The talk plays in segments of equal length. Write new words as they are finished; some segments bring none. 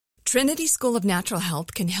Trinity School of Natural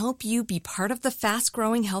Health can help you be part of the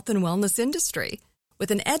fast-growing health and wellness industry.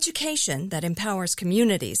 With an education that empowers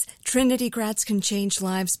communities, Trinity grads can change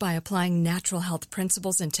lives by applying natural health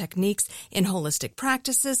principles and techniques in holistic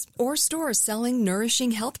practices or stores selling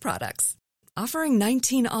nourishing health products. Offering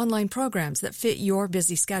 19 online programs that fit your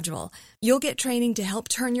busy schedule, you'll get training to help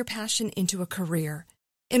turn your passion into a career.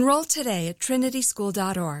 Enroll today at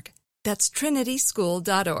trinityschool.org. That's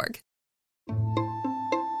trinityschool.org.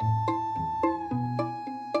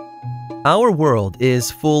 Our world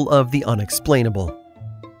is full of the unexplainable.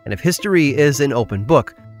 And if history is an open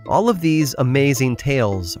book, all of these amazing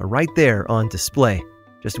tales are right there on display,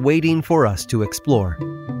 just waiting for us to explore.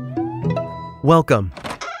 Welcome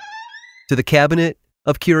to the Cabinet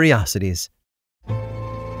of Curiosities.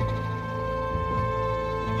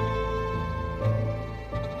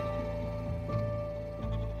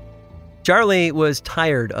 Charlie was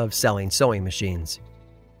tired of selling sewing machines.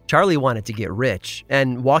 Charlie wanted to get rich,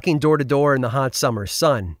 and walking door to door in the hot summer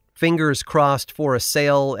sun, fingers crossed for a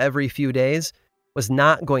sale every few days, was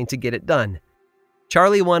not going to get it done.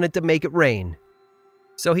 Charlie wanted to make it rain.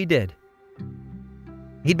 So he did.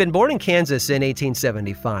 He'd been born in Kansas in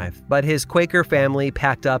 1875, but his Quaker family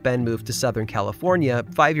packed up and moved to Southern California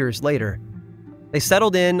 5 years later. They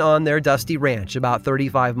settled in on their dusty ranch about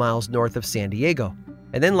 35 miles north of San Diego,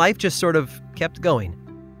 and then life just sort of kept going.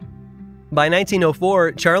 By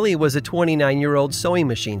 1904, Charlie was a 29-year-old sewing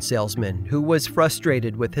machine salesman who was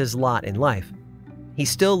frustrated with his lot in life. He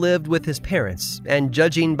still lived with his parents, and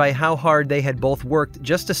judging by how hard they had both worked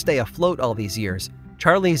just to stay afloat all these years,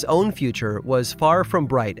 Charlie's own future was far from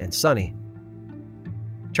bright and sunny.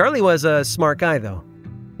 Charlie was a smart guy, though.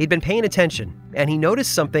 He'd been paying attention, and he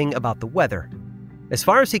noticed something about the weather. As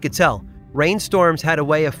far as he could tell, rainstorms had a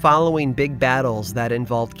way of following big battles that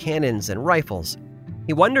involved cannons and rifles.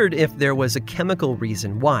 He wondered if there was a chemical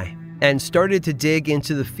reason why, and started to dig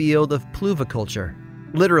into the field of pluviculture,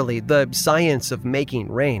 literally the science of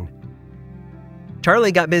making rain.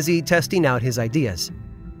 Charlie got busy testing out his ideas.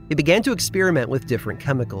 He began to experiment with different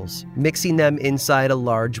chemicals, mixing them inside a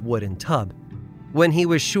large wooden tub. When he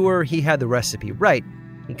was sure he had the recipe right,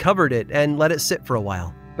 he covered it and let it sit for a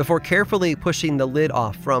while, before carefully pushing the lid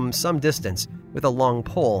off from some distance with a long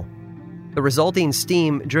pole. The resulting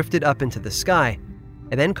steam drifted up into the sky,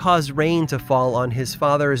 and then caused rain to fall on his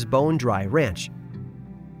father's bone-dry ranch.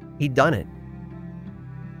 He'd done it.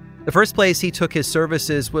 The first place he took his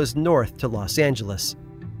services was north to Los Angeles.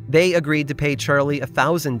 They agreed to pay Charlie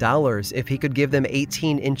 $1,000 if he could give them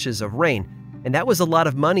 18 inches of rain, and that was a lot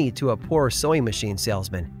of money to a poor sewing machine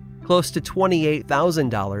salesman, close to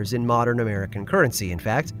 $28,000 in modern American currency, in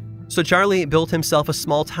fact. So Charlie built himself a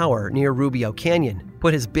small tower near Rubio Canyon,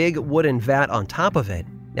 put his big wooden vat on top of it,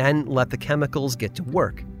 and let the chemicals get to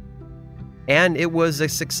work. And it was a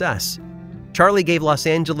success. Charlie gave Los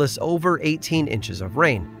Angeles over 18 inches of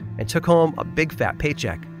rain and took home a big fat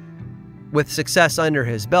paycheck. With success under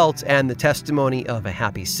his belt and the testimony of a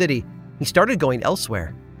happy city, he started going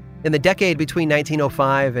elsewhere. In the decade between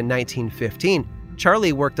 1905 and 1915,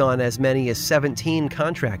 Charlie worked on as many as 17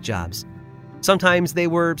 contract jobs. Sometimes they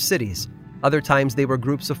were cities, other times they were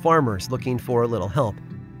groups of farmers looking for a little help.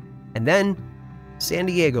 And then San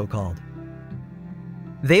Diego called.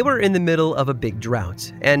 They were in the middle of a big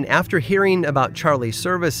drought, and after hearing about Charlie's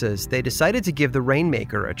services, they decided to give the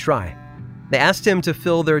rainmaker a try. They asked him to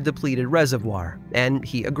fill their depleted reservoir, and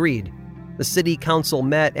he agreed. The city council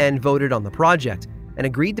met and voted on the project, and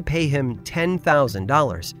agreed to pay him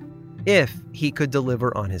 $10,000 if he could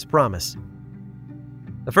deliver on his promise.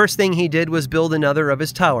 The first thing he did was build another of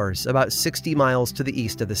his towers about 60 miles to the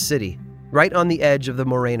east of the city, right on the edge of the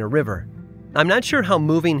Morena River. I'm not sure how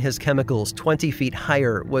moving his chemicals 20 feet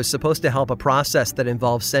higher was supposed to help a process that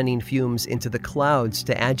involves sending fumes into the clouds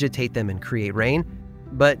to agitate them and create rain,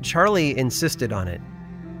 but Charlie insisted on it.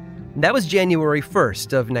 That was January 1st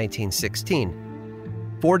of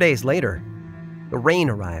 1916. 4 days later, the rain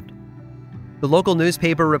arrived. The local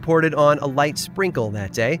newspaper reported on a light sprinkle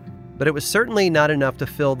that day, but it was certainly not enough to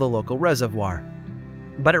fill the local reservoir.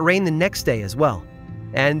 But it rained the next day as well,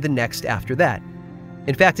 and the next after that.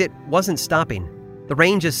 In fact, it wasn't stopping. The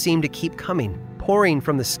rain just seemed to keep coming, pouring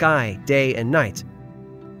from the sky day and night.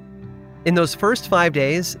 In those first 5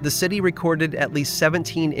 days, the city recorded at least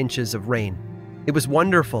 17 inches of rain. It was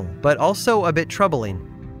wonderful, but also a bit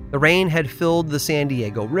troubling. The rain had filled the San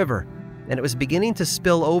Diego River, and it was beginning to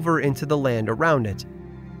spill over into the land around it.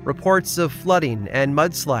 Reports of flooding and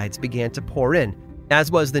mudslides began to pour in, as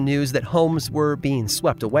was the news that homes were being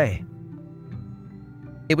swept away.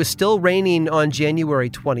 It was still raining on January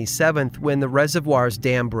 27th when the reservoir's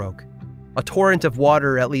dam broke. A torrent of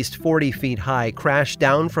water at least 40 feet high crashed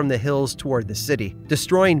down from the hills toward the city,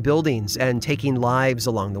 destroying buildings and taking lives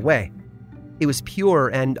along the way. It was pure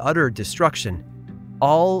and utter destruction,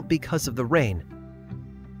 all because of the rain.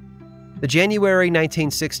 The January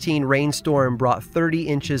 1916 rainstorm brought 30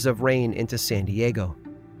 inches of rain into San Diego,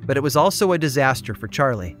 but it was also a disaster for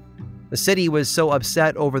Charlie. The city was so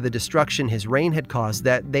upset over the destruction his reign had caused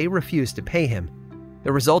that they refused to pay him.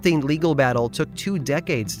 The resulting legal battle took 2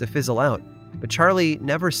 decades to fizzle out, but Charlie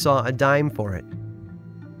never saw a dime for it.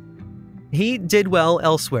 He did well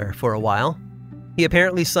elsewhere for a while. He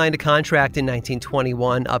apparently signed a contract in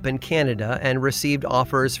 1921 up in Canada and received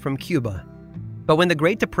offers from Cuba. But when the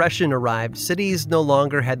Great Depression arrived, cities no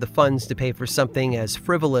longer had the funds to pay for something as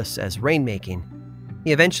frivolous as rainmaking.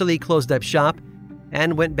 He eventually closed up shop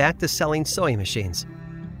and went back to selling sewing machines.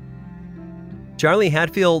 Charlie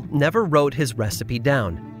Hatfield never wrote his recipe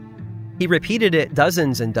down. He repeated it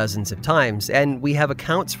dozens and dozens of times, and we have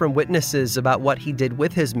accounts from witnesses about what he did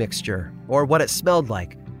with his mixture or what it smelled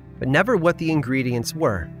like, but never what the ingredients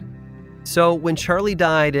were. So when Charlie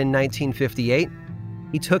died in 1958,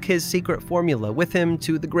 he took his secret formula with him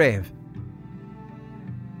to the grave.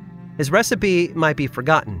 His recipe might be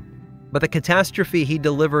forgotten, but the catastrophe he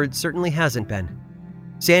delivered certainly hasn't been.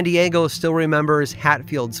 San Diego still remembers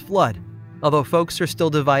Hatfield's flood, although folks are still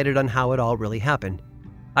divided on how it all really happened.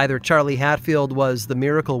 Either Charlie Hatfield was the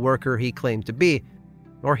miracle worker he claimed to be,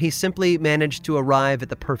 or he simply managed to arrive at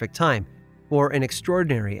the perfect time for an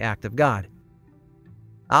extraordinary act of God.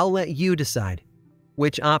 I'll let you decide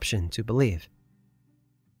which option to believe.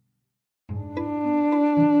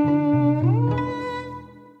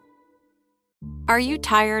 Are you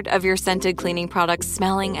tired of your scented cleaning products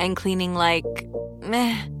smelling and cleaning like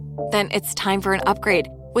meh? Then it's time for an upgrade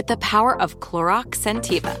with the power of Clorox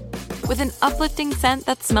Scentiva. With an uplifting scent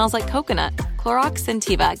that smells like coconut, Clorox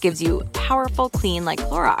Scentiva gives you powerful clean like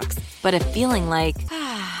Clorox, but a feeling like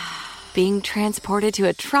being transported to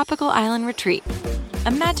a tropical island retreat.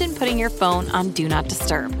 Imagine putting your phone on Do Not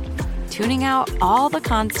Disturb, tuning out all the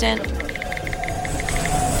constant,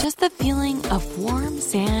 just the feeling of warm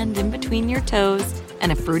sand in between your toes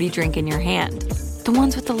and a fruity drink in your hand. The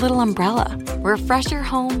ones with the little umbrella. Refresh your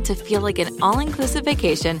home to feel like an all-inclusive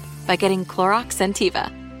vacation by getting Clorox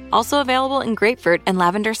Scentiva. Also available in grapefruit and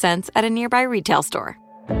lavender scents at a nearby retail store.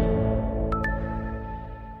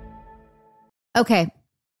 Okay.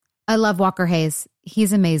 I love Walker Hayes.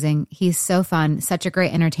 He's amazing. He's so fun, such a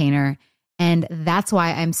great entertainer. And that's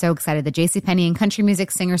why I'm so excited that JCPenney and country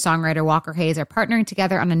music singer-songwriter Walker Hayes are partnering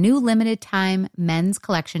together on a new limited-time men's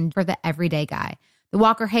collection for the everyday guy. The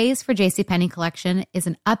Walker Hayes for JCPenney collection is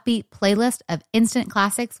an upbeat playlist of instant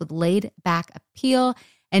classics with laid-back appeal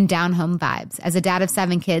and down-home vibes. As a dad of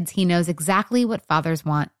 7 kids, he knows exactly what fathers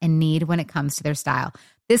want and need when it comes to their style.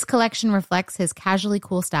 This collection reflects his casually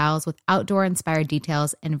cool styles with outdoor-inspired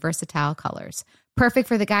details and versatile colors. Perfect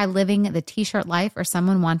for the guy living the t-shirt life or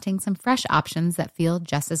someone wanting some fresh options that feel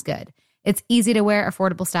just as good. It's easy to wear,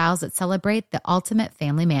 affordable styles that celebrate the ultimate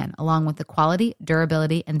family man, along with the quality,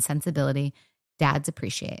 durability, and sensibility dads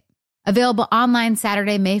appreciate. Available online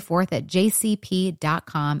Saturday, May 4th at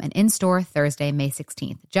jcp.com and in-store Thursday, May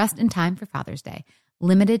 16th, just in time for Father's Day.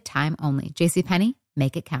 Limited time only. JCPenney,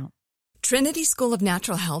 make it count. Trinity School of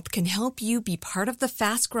Natural Health can help you be part of the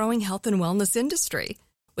fast-growing health and wellness industry.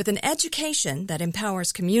 With an education that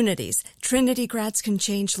empowers communities, Trinity grads can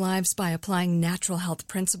change lives by applying natural health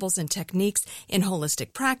principles and techniques in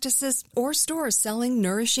holistic practices or stores selling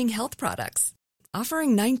nourishing health products.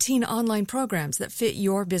 Offering 19 online programs that fit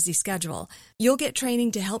your busy schedule, you'll get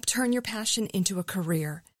training to help turn your passion into a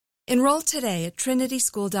career. Enroll today at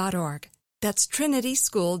trinityschool.org. That's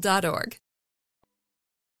trinityschool.org.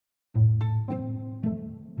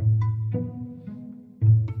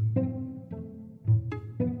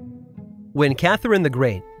 When Catherine the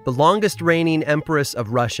Great, the longest reigning empress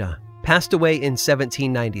of Russia, passed away in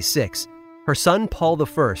 1796, her son Paul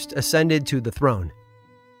I ascended to the throne.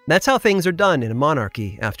 That's how things are done in a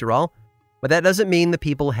monarchy, after all, but that doesn't mean the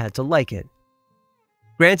people had to like it.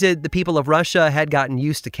 Granted, the people of Russia had gotten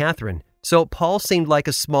used to Catherine, so Paul seemed like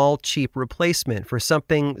a small, cheap replacement for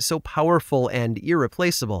something so powerful and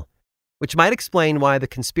irreplaceable, which might explain why the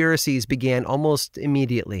conspiracies began almost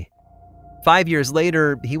immediately. 5 years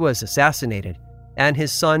later, he was assassinated, and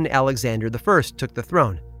his son Alexander I took the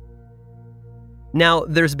throne. Now,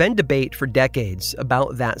 there's been debate for decades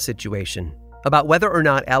about that situation, about whether or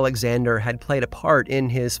not Alexander had played a part in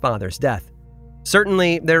his father's death.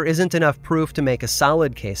 Certainly, there isn't enough proof to make a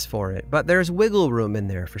solid case for it, but there's wiggle room in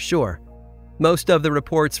there for sure. Most of the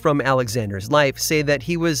reports from Alexander's life say that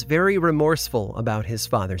he was very remorseful about his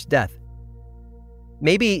father's death.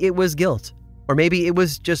 Maybe it was guilt, or maybe it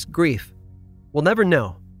was just grief. We'll never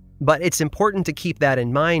know, but it's important to keep that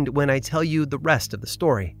in mind when I tell you the rest of the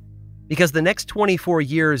story. Because the next 24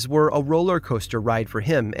 years were a roller coaster ride for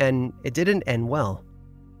him, and it didn't end well.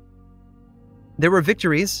 There were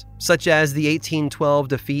victories, such as the 1812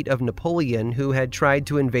 defeat of Napoleon, who had tried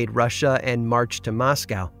to invade Russia and march to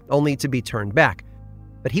Moscow, only to be turned back.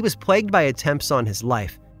 But he was plagued by attempts on his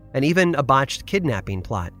life, and even a botched kidnapping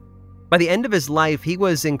plot. By the end of his life, he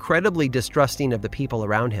was incredibly distrusting of the people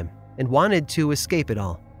around him, and wanted to escape it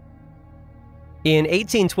all. In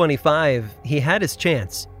 1825, he had his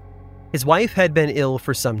chance. His wife had been ill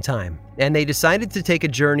for some time, and they decided to take a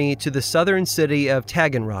journey to the southern city of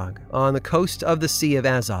Taganrog on the coast of the Sea of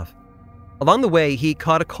Azov. Along the way, he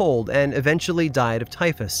caught a cold and eventually died of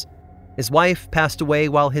typhus. His wife passed away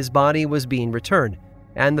while his body was being returned,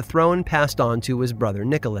 and the throne passed on to his brother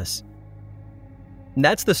Nicholas. And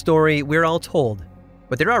that's the story we're all told,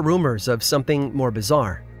 but there are rumors of something more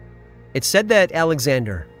bizarre. It's said that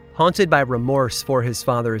Alexander, haunted by remorse for his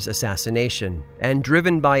father's assassination and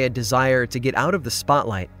driven by a desire to get out of the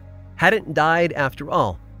spotlight, hadn't died after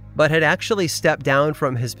all, but had actually stepped down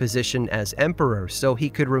from his position as emperor so he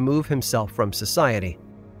could remove himself from society.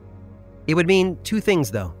 It would mean two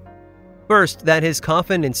things, though. First, that his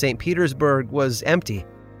coffin in St. Petersburg was empty,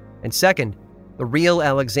 and second, the real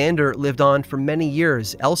Alexander lived on for many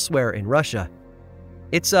years elsewhere in Russia.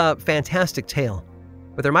 It's a fantastic tale,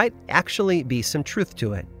 but there might actually be some truth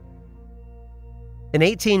to it. In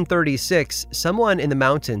 1836, someone in the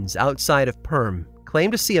mountains outside of Perm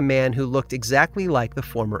claimed to see a man who looked exactly like the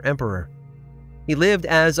former emperor. He lived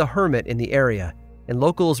as a hermit in the area, and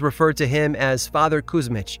locals referred to him as Father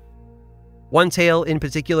Kuzmich. One tale in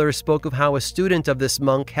particular spoke of how a student of this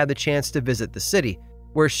monk had the chance to visit the city,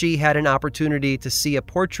 where she had an opportunity to see a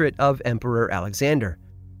portrait of Emperor Alexander.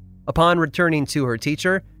 Upon returning to her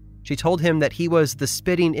teacher, she told him that he was the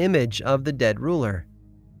spitting image of the dead ruler.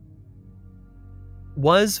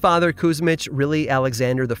 Was Father Kuzmich really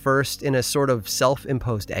Alexander I in a sort of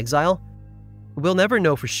self-imposed exile? We'll never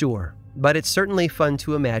know for sure, but it's certainly fun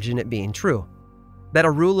to imagine it being true. That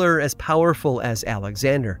a ruler as powerful as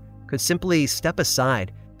Alexander could simply step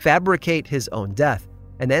aside, fabricate his own death,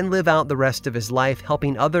 and then live out the rest of his life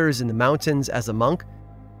helping others in the mountains as a monk?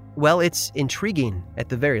 Well, it's intriguing at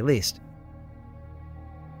the very least.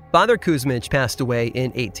 Father Kuzmich passed away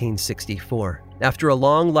in 1864, after a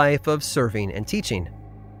long life of serving and teaching.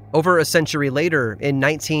 Over a century later, in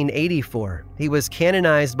 1984, he was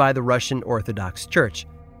canonized by the Russian Orthodox Church.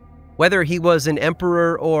 Whether he was an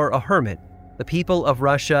emperor or a hermit, the people of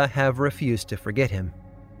Russia have refused to forget him.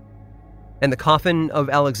 And the coffin of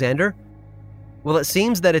Alexander? Well, it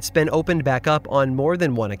seems that it's been opened back up on more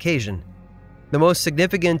than one occasion. The most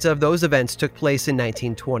significant of those events took place in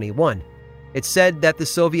 1921. It's said that the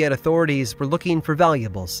Soviet authorities were looking for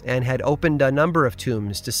valuables and had opened a number of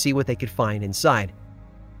tombs to see what they could find inside.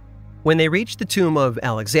 When they reached the tomb of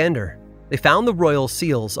Alexander, they found the royal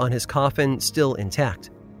seals on his coffin still intact.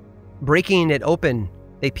 Breaking it open,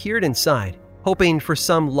 they peered inside, hoping for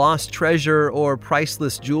some lost treasure or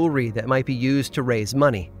priceless jewelry that might be used to raise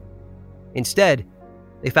money. Instead,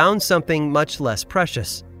 they found something much less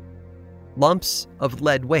precious: lumps of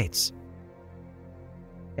lead weights.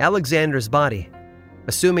 Alexander's body,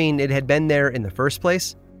 assuming it had been there in the first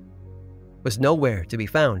place, was nowhere to be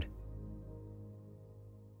found.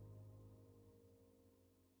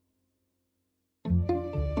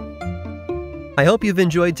 I hope you've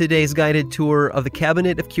enjoyed today's guided tour of the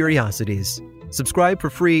Cabinet of Curiosities. Subscribe for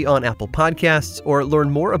free on Apple Podcasts or learn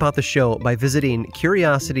more about the show by visiting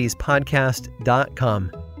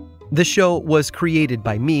curiositiespodcast.com. This show was created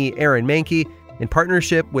by me, Aaron Mahnke, in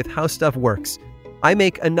partnership with How Stuff Works. I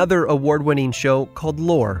make another award-winning show called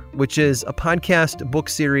Lore, which is a podcast, book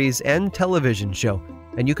series, and television show,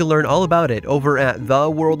 and you can learn all about it over at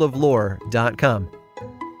theworldoflore.com.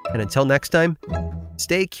 And until next time,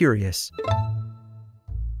 stay curious.